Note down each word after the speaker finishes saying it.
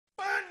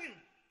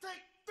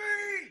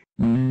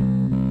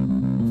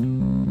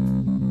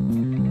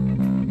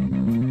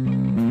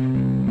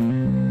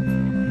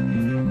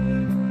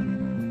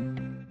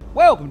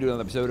Welcome to another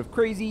episode of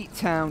Crazy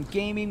Town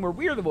Gaming, where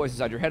we are the voices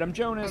inside your head. I'm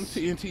Jonas. I'm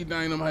TNT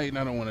Dynamite, and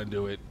I don't want to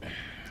do it.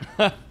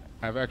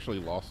 I've actually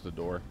lost the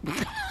door.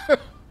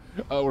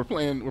 Oh, we're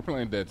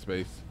playing Dead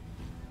Space.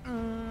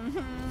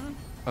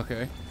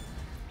 Okay.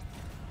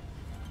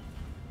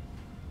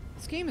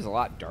 This game is a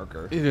lot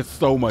darker. It is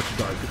so much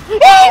darker.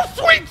 Oh,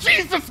 sweet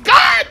Jesus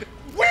God!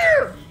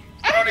 Where?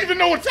 I don't even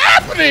know what's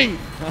happening!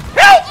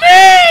 Help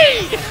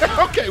me!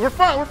 Okay, we're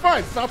fine, we're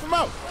fine. Stomp him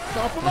out.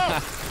 Stomp him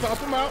out. Stomp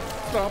him out.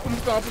 Stomp him,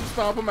 stomp him,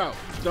 stomp him out.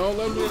 Don't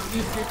let me get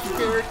you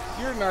scared.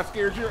 You're not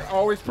scared. You're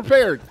always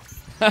prepared.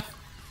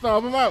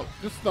 Stomp him out.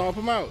 Just stomp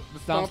him out.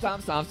 Just Stomp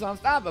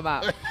him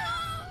out.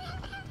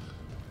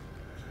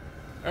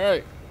 All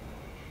right.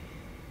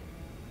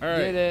 All right.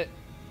 Did it.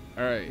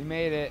 All right. You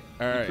made it.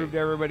 All right. You proved to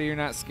everybody you're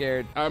not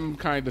scared. I'm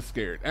kind of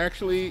scared.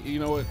 Actually, you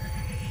know what?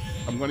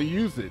 I'm going to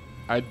use it.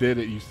 I did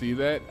it. You see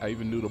that? I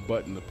even knew the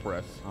button to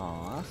press.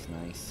 Aw, that's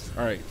nice.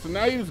 All right. So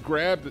now you just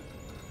grabbed it.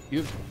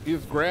 You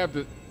just grabbed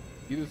it.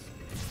 You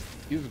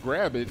just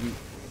grab it and...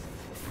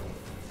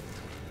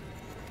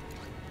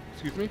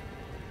 Excuse me?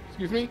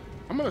 Excuse me?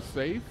 I'm going to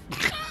save.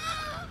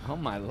 Oh,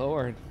 my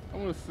Lord.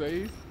 I'm going to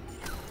save.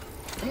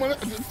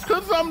 It's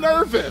because I'm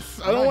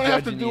nervous. I don't want to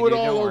have to do it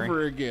all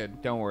over again.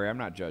 Don't worry, I'm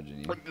not judging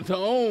you.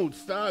 Don't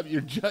stop. You're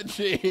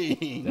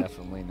judging.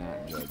 Definitely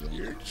not judging.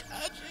 You're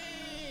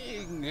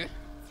judging.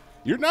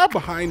 You're not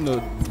behind the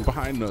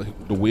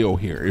wheel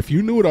here. If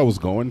you knew what I was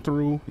going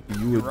through,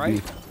 you would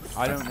right.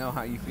 I don't know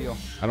how you feel.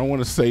 I don't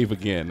want to save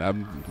again.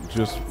 I'm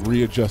just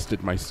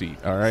readjusted my seat.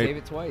 All right. Save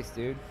it twice,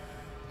 dude.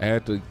 I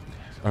had to.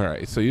 All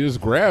right. So you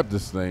just grab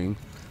this thing.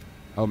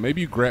 Oh,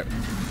 maybe you grab.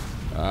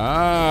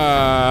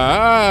 Ah.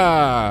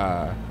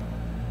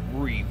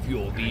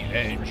 Refuel the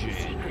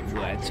engine.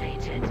 Let's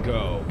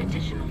go.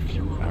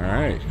 All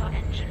right.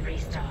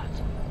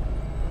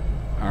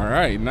 All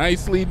right.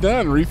 Nicely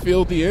done.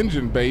 Refill the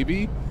engine,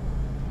 baby.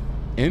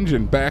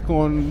 Engine back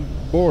on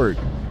board.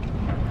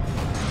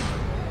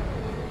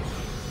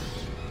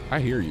 I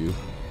hear you.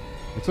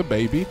 It's a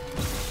baby.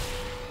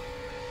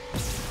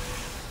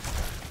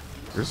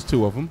 There's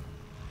two of them.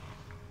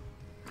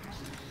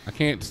 I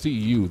can't see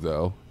you,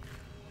 though.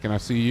 Can I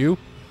see you?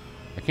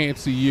 I can't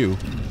see you.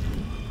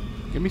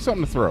 Give me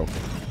something to throw.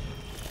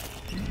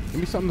 Give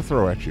me something to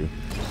throw at you.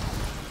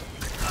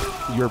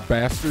 You're a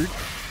bastard.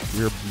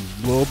 You're a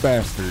little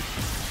bastard.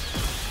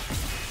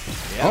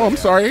 Yeah, oh, I'm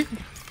sorry.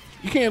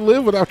 You can't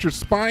live without your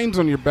spines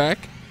on your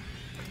back.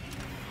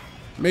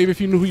 Maybe if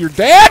you knew who your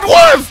dad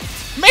was!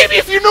 Maybe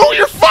if you knew who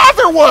your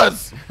father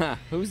was!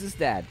 Who's his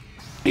dad?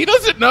 He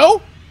doesn't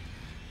know.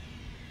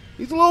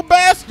 He's a little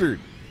bastard.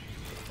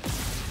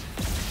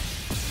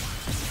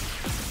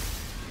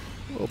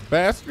 Little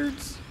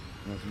bastards.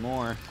 There's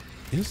more.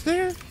 Is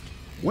there?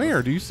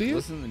 Where? Do you see it?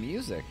 Listen to the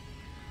music.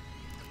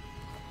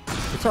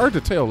 It's hard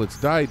to tell. It's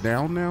died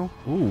down now.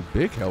 Ooh,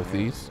 big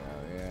healthies.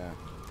 Oh, yeah.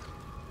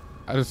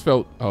 I just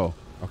felt, oh,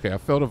 okay. I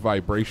felt a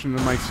vibration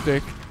in my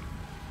stick,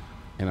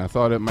 and I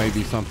thought it might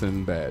be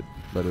something bad,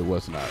 but it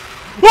was not.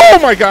 Oh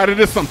my God, it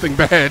is something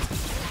bad.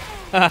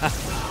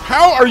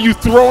 How are you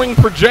throwing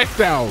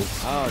projectiles?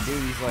 Oh,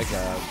 dude, he's like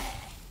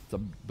it's a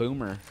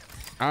boomer.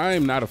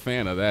 I'm not a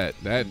fan of that.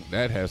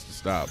 That has to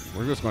stop.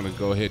 We're just going to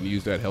go ahead and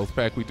use that health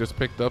pack we just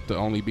picked up to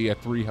only be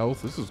at 3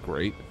 health. This is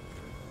great.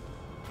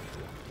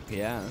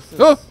 Yeah, this is...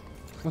 Oh!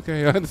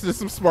 Okay, this is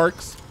some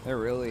sparks. They're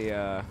really,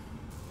 Yeah,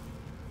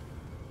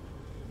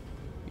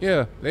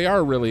 they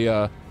are really,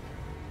 I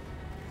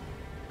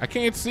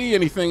can't see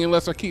anything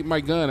unless I keep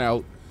my gun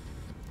out.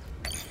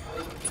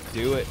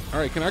 Do it. All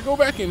right, can I go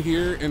back in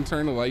here and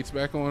turn the lights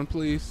back on,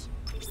 please?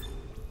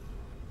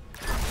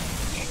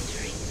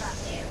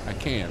 I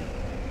can.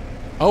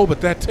 Oh, but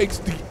that takes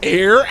the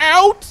air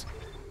out?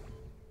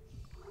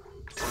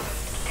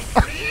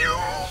 Are you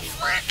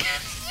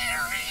freaking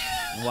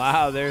serious?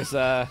 Wow, there's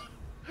I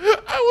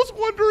was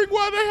wondering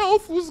why the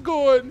health was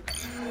going.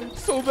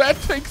 So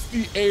that takes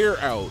the air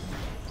out.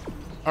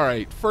 All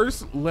right,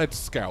 first let's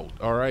scout,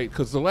 all right?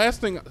 Because the last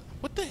thing,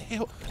 what the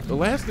hell? The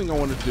last thing I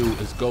want to do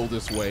is go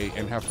this way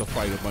and have to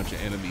fight a bunch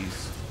of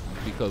enemies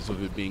because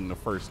of it being the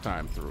first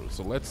time through.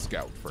 So let's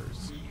scout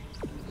first.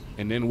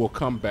 And then we'll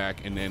come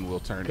back and then we'll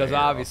turn the air off. Because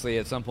obviously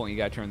at some point you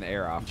got to turn the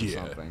air off or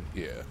something.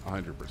 Yeah,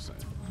 100%.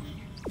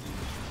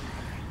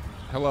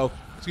 Hello,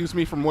 excuse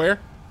me, from where?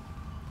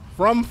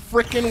 From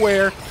frickin'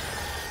 where?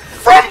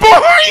 From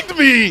behind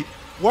me!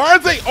 Why are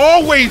they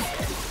always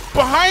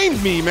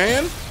behind me,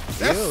 man?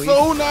 That's Ew,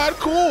 so not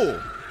cool.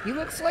 He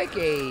looks like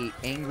a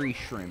angry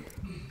shrimp.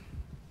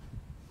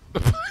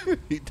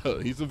 He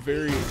does. He's a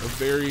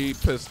very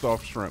pissed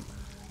off shrimp.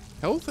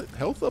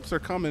 Health ups are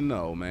coming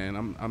though,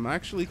 man. I'm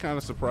actually kind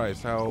of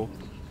surprised how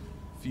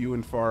few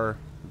and far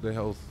the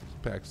health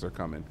packs are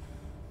coming.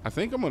 I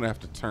think I'm gonna have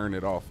to turn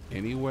it off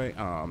anyway.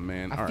 Oh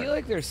man. I feel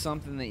like there's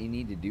something that you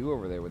need to do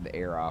over there with the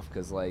air off,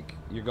 because like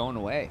you're going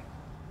away.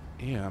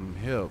 Yeah, I'm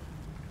hip.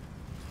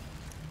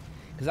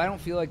 Because I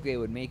don't feel like they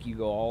would make you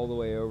go all the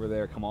way over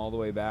there, come all the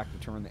way back to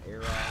turn the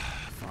air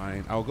off.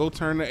 Fine. I'll go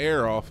turn the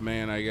air off,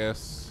 man, I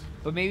guess.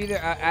 But maybe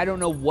I don't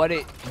know what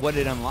it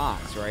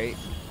unlocks, right?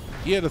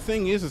 Yeah, the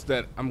thing is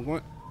that I'm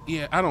going...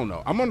 Yeah, I don't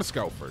know. I'm going to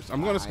scout first.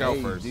 I'm going to scout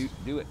first.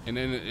 Do it. And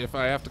then if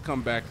I have to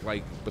come back,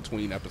 like,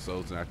 between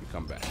episodes, then I can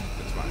come back.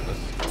 That's fine.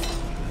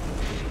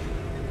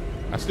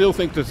 I still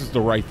think this is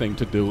the right thing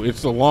to do.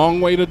 It's a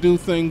long way to do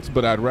things,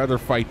 but I'd rather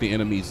fight the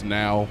enemies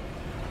now,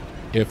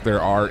 if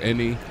there are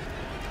any.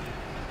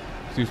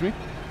 Excuse me?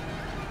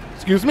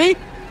 Excuse me?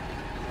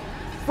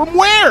 From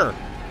where?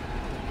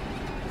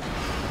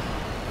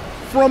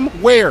 From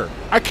where?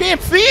 I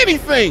can't see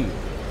anything!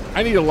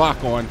 I need a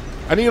lock on.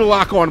 I need a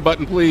lock on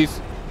button,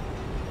 please.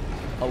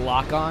 A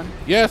lock on?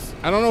 Yes,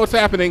 I don't know what's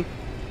happening.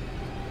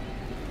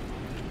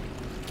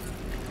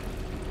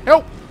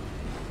 Help!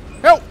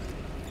 Help!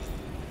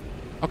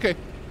 Okay,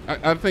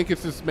 I think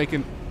it's just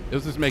making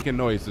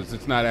noises.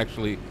 It's not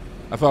actually.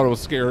 I thought it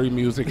was scary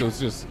music. It was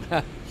just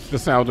the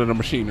sound of the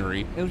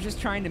machinery. It was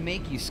just trying to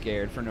make you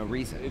scared for no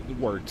reason. It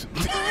worked.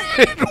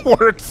 It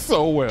worked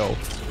so well.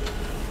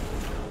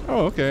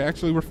 Oh, okay.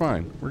 Actually, we're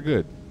fine. We're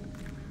good.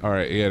 All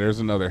right. Yeah, there's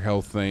another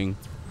health thing.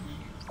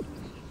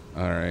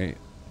 All right.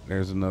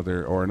 There's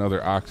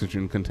another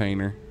oxygen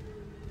container.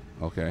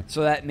 Okay.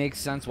 So that makes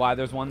sense why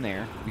there's one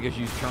there, because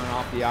you turn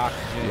off the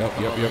oxygen. Yep.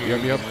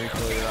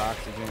 Refill your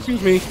oxygen.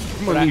 Excuse me.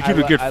 I'm gonna need you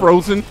to get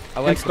frozen. I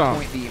like and the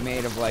point that you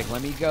made of like,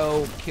 let me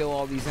go kill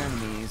all these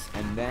enemies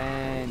and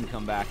then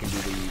come back and do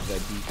the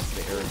Dead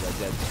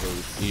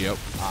Space. Yep.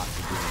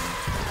 Oxygen.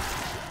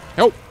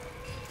 Help!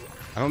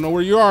 I don't know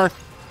where you are.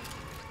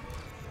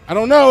 I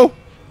don't know.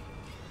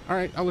 All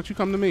right, I'll let you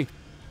come to me.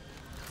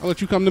 I'll let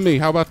you come to me.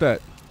 How about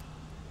that?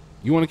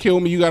 You want to kill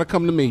me? You got to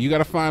come to me. You got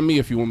to find me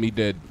if you want me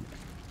dead.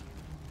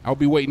 I'll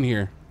be waiting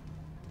here.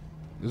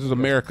 This is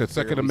America,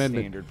 Second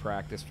Amendment. Standard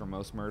practice for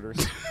most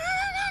murders.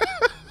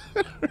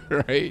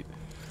 Right.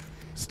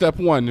 Step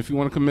 1: if you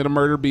want to commit a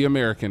murder, be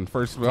American.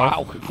 First of all.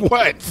 Wow.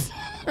 What?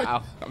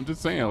 Wow. I'm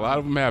just saying, a lot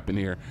of them happen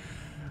here.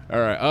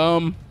 All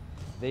right.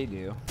 They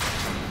do.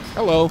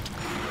 Hello.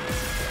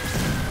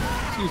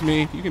 Excuse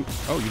me. You can.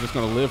 Oh, you're just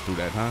gonna live through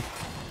that, huh?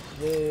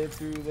 Live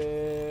through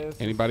this.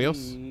 Anybody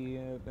else?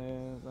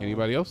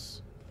 Anybody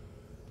else?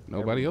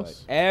 Nobody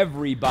else?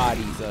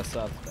 Everybody's a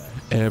suspect.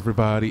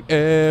 Everybody.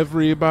 Ow.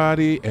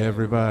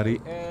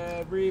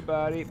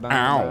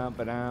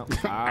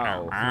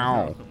 Ow.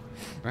 Ow.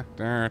 That's like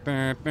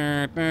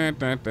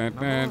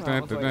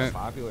a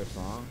popular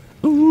song.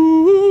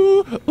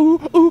 Ooh, ooh,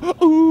 ooh,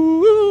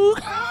 ooh.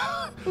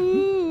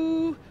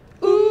 Ooh,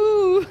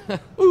 ooh.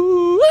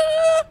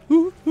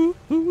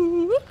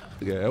 Ooh.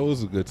 Yeah, that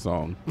was a good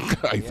song.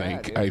 I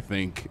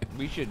think.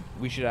 We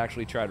should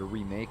actually try to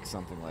remake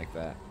something like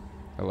that.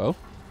 Hello?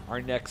 Our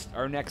next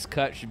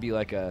cut should be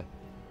like a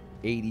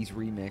 80s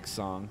remix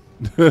song.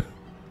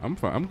 I'm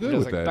fine. I'm good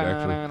with like, that,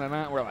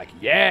 actually. We're like,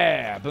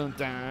 yeah.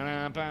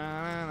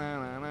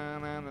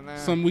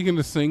 Something we can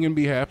just sing and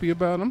be happy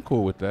about? I'm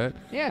cool with that.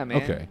 Yeah,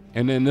 man. Okay.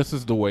 And then this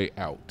is the way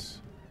out.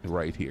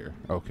 Right here.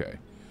 Okay.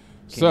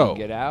 Can you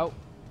get out?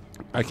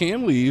 I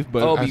can leave,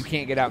 but... but you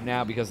can't get out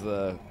now because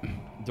the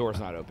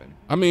door's not open.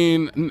 I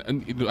mean,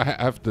 I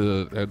have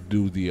to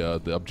do the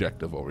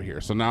objective over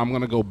here. So now I'm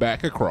going to go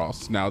back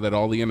across now that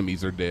all the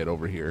enemies are dead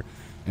over here.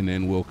 And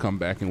then we'll come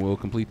back and we'll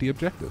complete the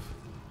objective.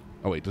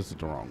 Oh, wait, this is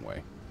the wrong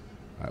way.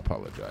 I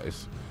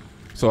apologize.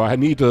 So I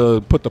need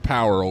to put the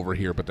power over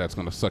here, but that's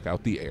going to suck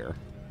out the air.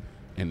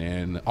 And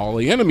then all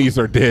the enemies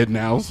are dead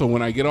now, so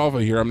when I get off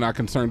of here, I'm not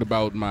concerned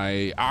about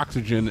my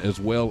oxygen as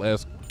well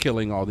as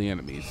killing all the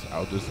enemies.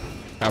 I'll just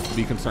have to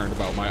be concerned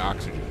about my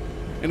oxygen.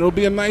 And it'll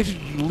be a nice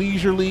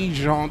leisurely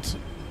jaunt.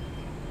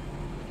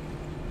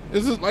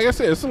 This is, like I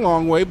said, it's a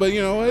long way, but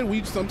you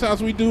know,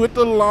 sometimes we do it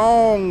the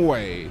long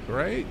way,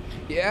 right?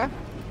 Yeah,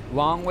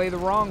 long way the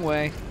wrong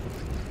way.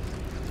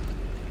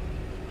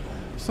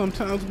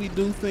 Sometimes we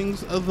do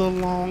things the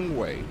long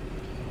way.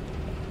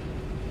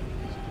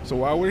 So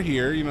while we're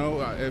here, you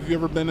know, have you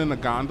ever been in a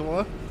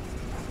gondola?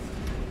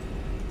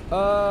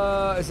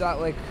 Is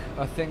that like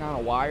a thing on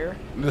a wire?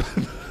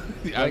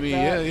 I mean,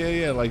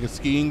 yeah, like a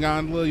skiing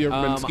gondola. You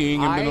ever been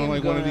skiing and been on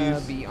like one of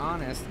these? To be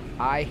honest,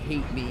 I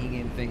hate being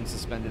in things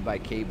suspended by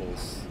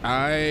cables.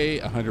 I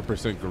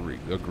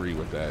 100% agree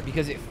with that.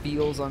 Because it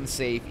feels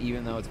unsafe,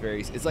 even though it's very...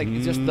 It's like,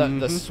 it's just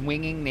the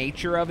swinging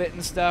nature of it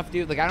and stuff,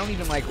 dude. Like, I don't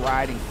even like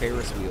riding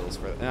Ferris wheels.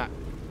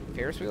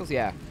 Ferris wheels?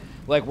 Yeah.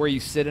 Like, where you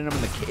sit in them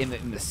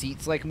and the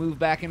seats, like, move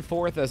back and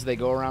forth as they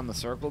go around the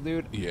circle,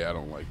 dude. Yeah, I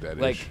don't like that.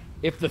 Like,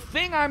 if the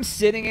thing I'm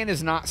sitting in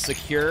is not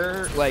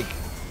secure, like...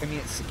 I mean,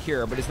 it's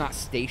secure, but it's not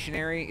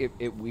stationary.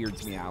 It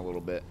weirds me out a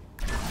little bit.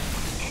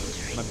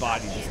 My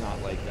body does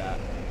not like that.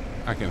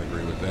 I can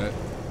agree with that.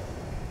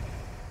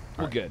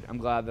 Well, good. I'm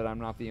glad that I'm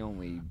not the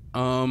only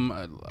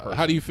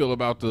how do you feel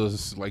about the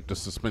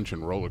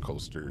suspension roller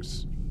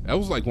coasters? That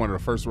was like one of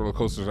the first roller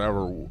coasters I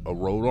ever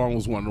rode on.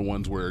 Was one of the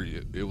ones where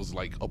it was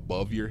like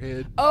above your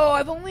head. Oh,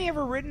 I've only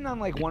ever ridden on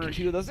like one or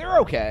two of those. They're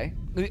okay.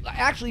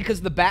 Actually,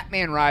 because the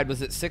Batman ride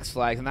was at Six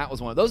Flags, and that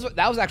was one of those.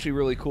 That was actually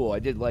really cool. I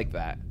did like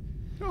that.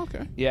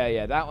 Okay.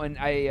 Yeah, that one.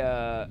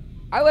 I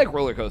like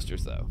roller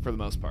coasters though, for the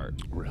most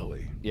part.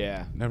 Really?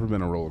 Yeah. Never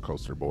been a roller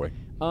coaster boy.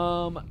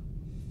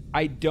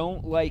 I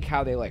don't like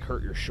how they like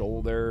hurt your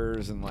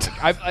shoulders and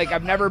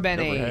I've never been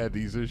never had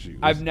these issues.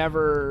 I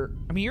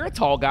mean, you're a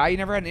tall guy. You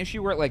never had an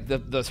issue where like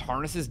those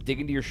harnesses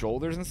dig into your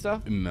shoulders and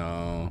stuff?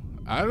 No.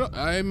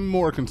 I'm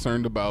more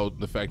concerned about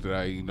the fact that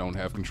I don't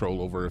have control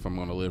over if I'm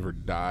going to live or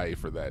die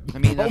for that. I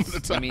mean,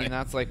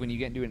 that's like when you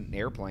get into an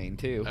airplane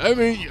too. I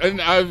mean,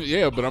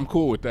 but I'm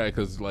cool with that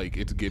because like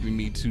it's getting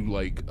me to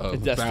like a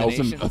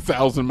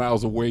thousand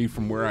miles away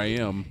from where I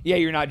am. Yeah,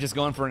 you're not just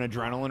going for an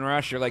adrenaline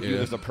rush. You're like,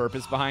 there's a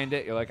purpose behind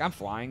it. You're like, I'm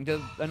flying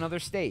to another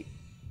state.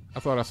 I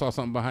thought I saw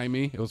something behind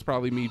me. It was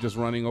probably me just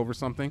running over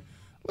something.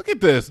 Look at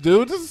this,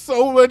 dude. This is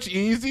so much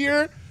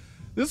easier.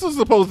 This was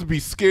supposed to be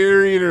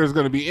scary. There's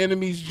going to be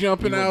enemies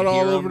jumping out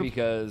all over.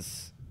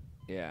 Because,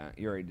 yeah,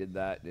 you already did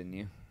that, didn't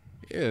you?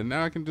 Yeah,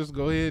 now I can just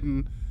go ahead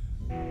and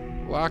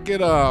lock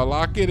it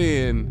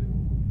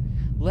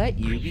in. Let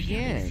you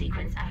begin.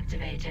 Sequence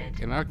activated.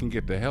 And I can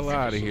get the hell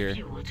out of here.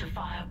 Fuel to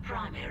fire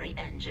primary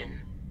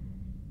engine.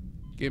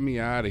 Get me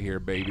out of here,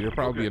 baby. There'll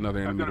probably be another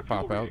enemy to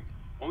pop out.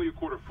 Only a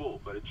quarter full,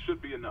 but it should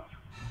be enough.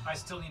 I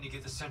still need to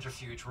get the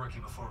centrifuge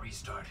working before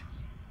restart.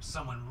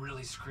 Someone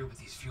really screwed with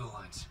these fuel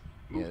lines.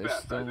 Yeah, there's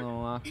still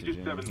no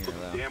oxygen in here,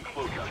 though. Damn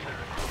close out there.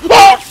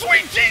 Oh,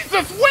 sweet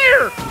Jesus,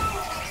 where?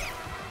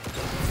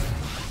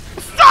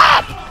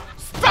 Stop!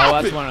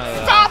 Stop it!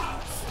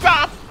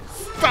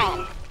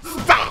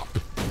 Stop!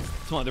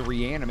 It's one of the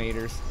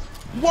reanimators.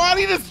 Why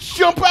did he just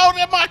jump out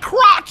at my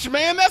crotch,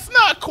 man? That's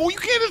not cool. You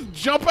can't just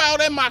jump out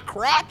at my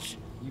crotch.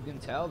 You can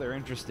tell they're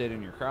interested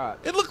in your crotch.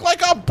 It looked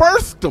like I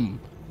burst him.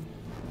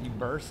 You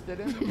bursted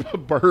him?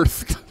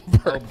 Burst.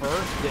 Oh,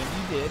 burst him.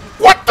 You did.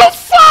 What the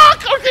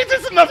fuck? Okay,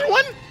 there's another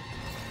one.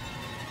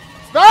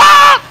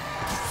 Stop!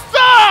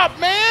 Stop,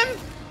 man!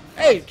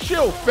 Hey,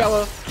 chill,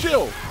 fella.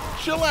 Chill.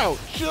 Chill out.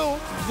 Chill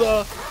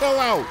the hell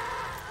out.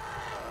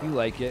 You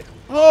like it.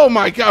 Oh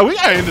my God, we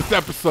gotta end this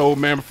episode,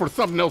 man, before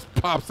something else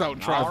pops out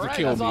and tries to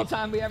kill me. That's all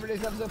time we have for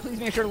today's episode. Please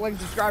make sure to like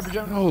and subscribe for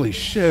Jonaas. Holy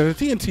shit,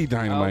 TNT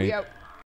Dynamite. We out.